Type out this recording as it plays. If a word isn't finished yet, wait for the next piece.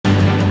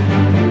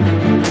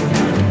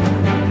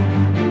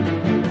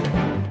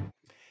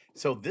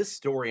So, this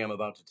story I'm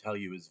about to tell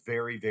you is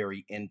very,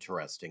 very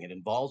interesting. It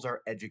involves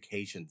our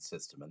education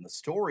system. And the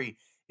story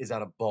is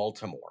out of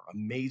Baltimore.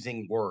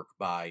 Amazing work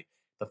by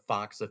the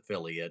Fox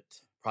affiliate,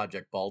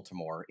 Project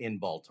Baltimore in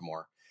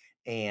Baltimore.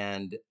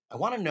 And I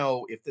want to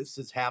know if this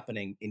is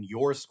happening in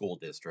your school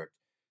district.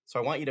 So,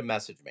 I want you to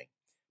message me.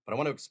 But I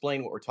want to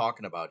explain what we're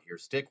talking about here.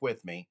 Stick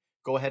with me.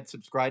 Go ahead,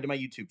 subscribe to my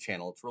YouTube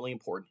channel. It's really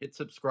important. Hit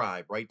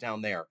subscribe right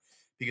down there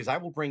because I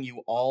will bring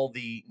you all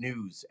the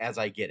news as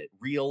I get it,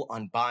 real,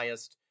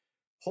 unbiased,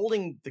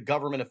 holding the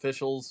government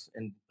officials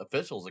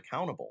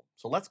accountable.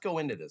 So let's go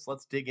into this.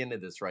 Let's dig into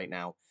this right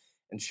now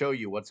and show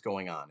you what's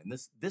going on. And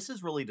this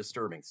is really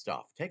disturbing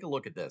stuff. Take a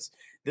look at this.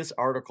 This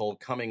article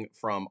coming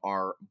from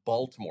our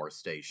Baltimore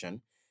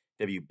station,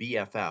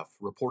 WBFF,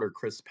 reporter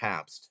Chris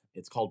Pabst.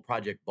 It's called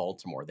Project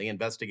Baltimore. They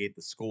investigate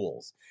the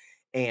schools.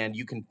 And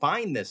you can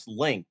find this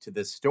link to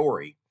this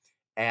story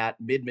at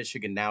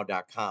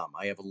midmichigannow.com.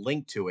 I have a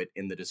link to it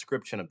in the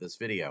description of this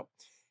video.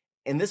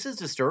 And this is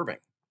disturbing.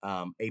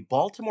 A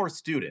Baltimore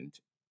student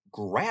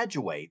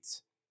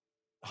graduates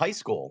high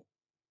school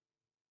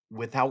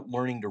without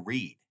learning to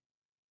read.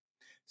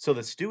 So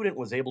the student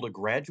was able to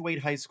graduate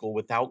high school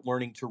without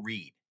learning to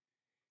read.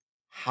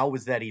 How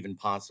is that even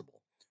possible?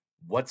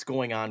 What's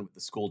going on with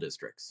the school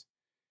districts?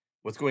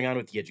 What's going on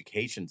with the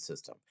education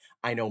system?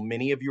 I know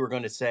many of you are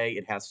going to say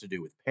it has to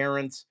do with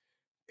parents.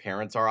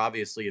 Parents are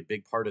obviously a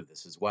big part of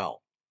this as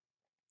well.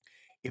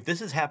 If this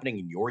is happening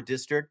in your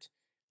district,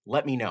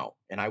 let me know,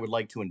 and I would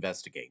like to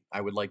investigate.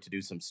 I would like to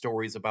do some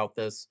stories about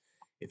this.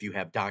 If you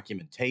have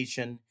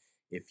documentation,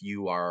 if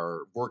you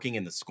are working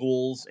in the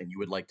schools and you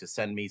would like to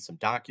send me some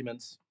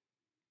documents,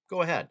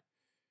 go ahead.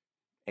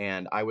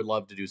 And I would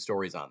love to do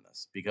stories on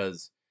this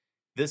because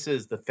this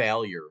is the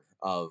failure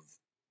of,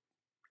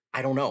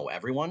 I don't know,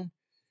 everyone.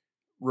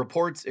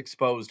 Reports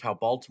exposed how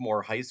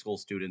Baltimore high school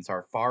students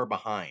are far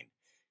behind.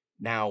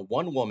 Now,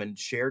 one woman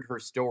shared her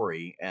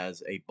story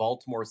as a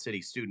Baltimore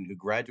City student who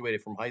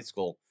graduated from high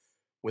school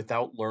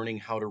without learning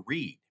how to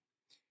read.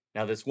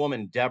 Now, this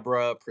woman,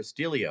 Deborah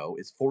Prestilio,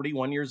 is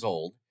 41 years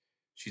old.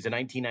 She's a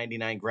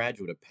 1999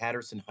 graduate of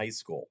Patterson High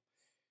School.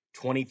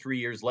 23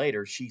 years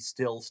later, she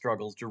still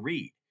struggles to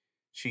read.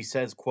 She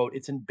says, quote,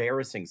 "It's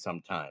embarrassing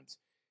sometimes."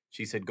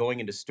 She said, going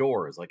into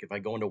stores, like if I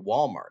go into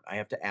Walmart, I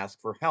have to ask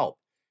for help.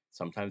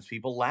 Sometimes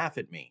people laugh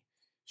at me.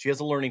 She has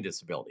a learning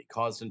disability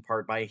caused in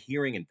part by a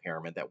hearing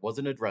impairment that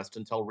wasn't addressed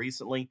until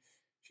recently.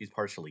 She's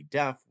partially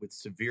deaf, which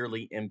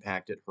severely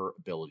impacted her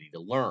ability to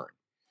learn.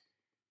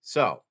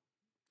 So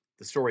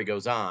the story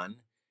goes on,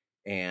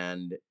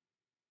 and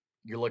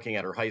you're looking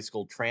at her high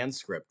school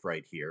transcript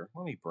right here.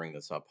 Let me bring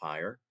this up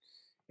higher.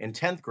 In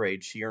 10th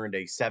grade, she earned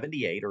a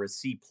 78 or a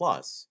C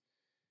plus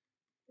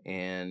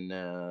in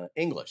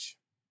English.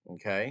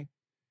 Okay.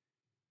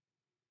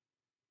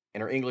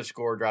 And her English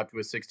score dropped to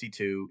a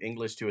 62,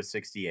 English to a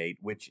 68,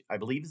 which I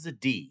believe is a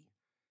D.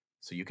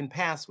 So you can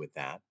pass with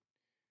that.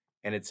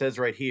 And it says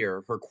right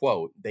here, her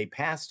quote, "They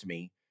passed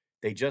me.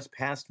 They just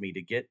passed me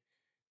to get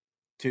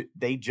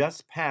they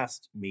just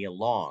passed me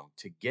along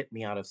to get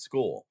me out of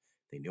school.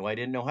 They knew I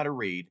didn't know how to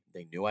read.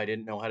 They knew I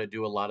didn't know how to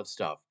do a lot of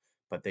stuff,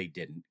 but they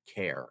didn't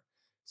care."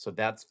 So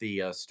that's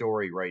the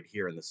story right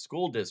here in the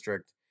school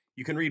district.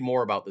 You can read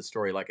more about this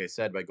story, like I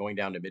said, by going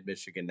down to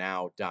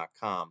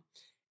midmichigannow.com.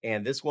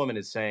 And this woman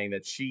is saying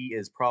that she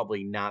is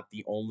probably not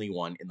the only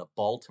one in the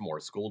Baltimore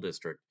school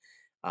district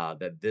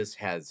that this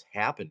has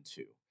happened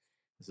to.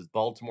 This is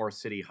Baltimore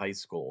City High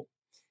School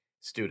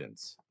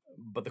students.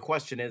 But the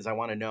question is, I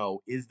want to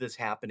know, is this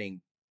happening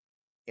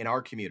in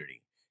our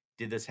community?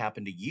 Did this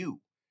happen to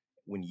you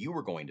when you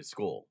were going to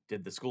school?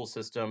 Did the school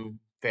system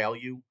fail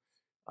you?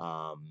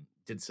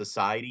 Did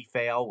society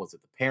fail? Was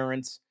it the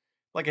parents?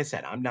 Like I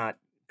said, I'm not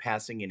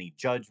passing any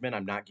judgment.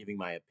 I'm not giving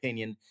my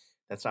opinion.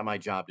 That's not my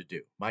job to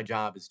do. My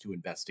job is to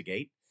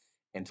investigate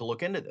and to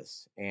look into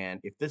this. And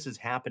if this is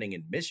happening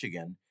in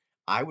Michigan,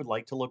 I would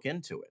like to look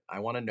into it.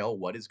 I want to know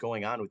what is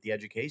going on with the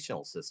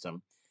educational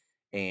system.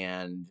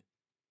 And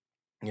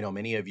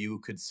many of you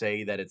could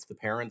say that it's the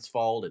parents'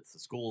 fault, it's the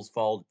school's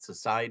fault, it's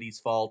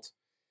society's fault.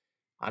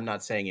 I'm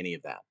not saying any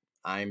of that.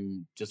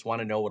 I'm just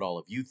want to know what all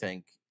of you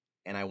think,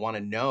 and I want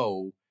to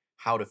know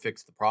how to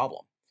fix the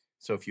problem.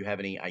 So if you have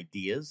any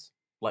ideas,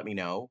 let me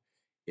know.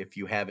 If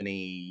you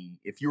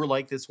were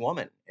like this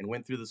woman and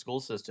went through the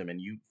school system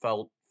and you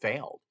felt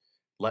failed,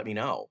 let me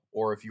know.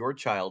 Or if your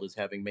child is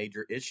having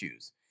major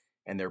issues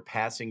and they're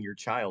passing your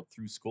child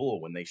through school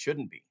when they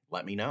shouldn't be,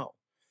 let me know.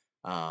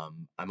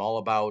 I'm all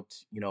about,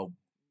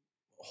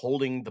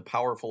 holding the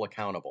powerful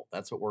accountable.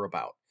 That's what we're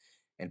about.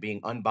 And being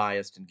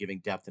unbiased and giving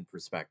depth and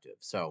perspective.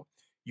 So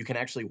you can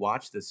actually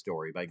watch this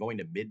story by going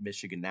to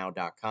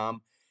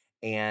midmichigannow.com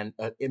and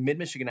in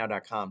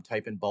midmichigannow.com,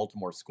 type in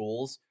Baltimore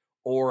schools,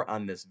 or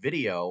on this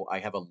video, I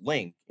have a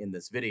link in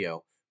this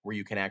video where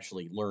you can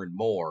actually learn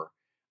more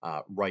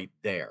right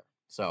there.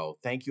 So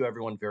thank you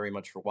everyone very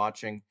much for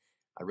watching.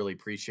 I really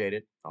appreciate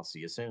it. I'll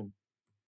see you soon.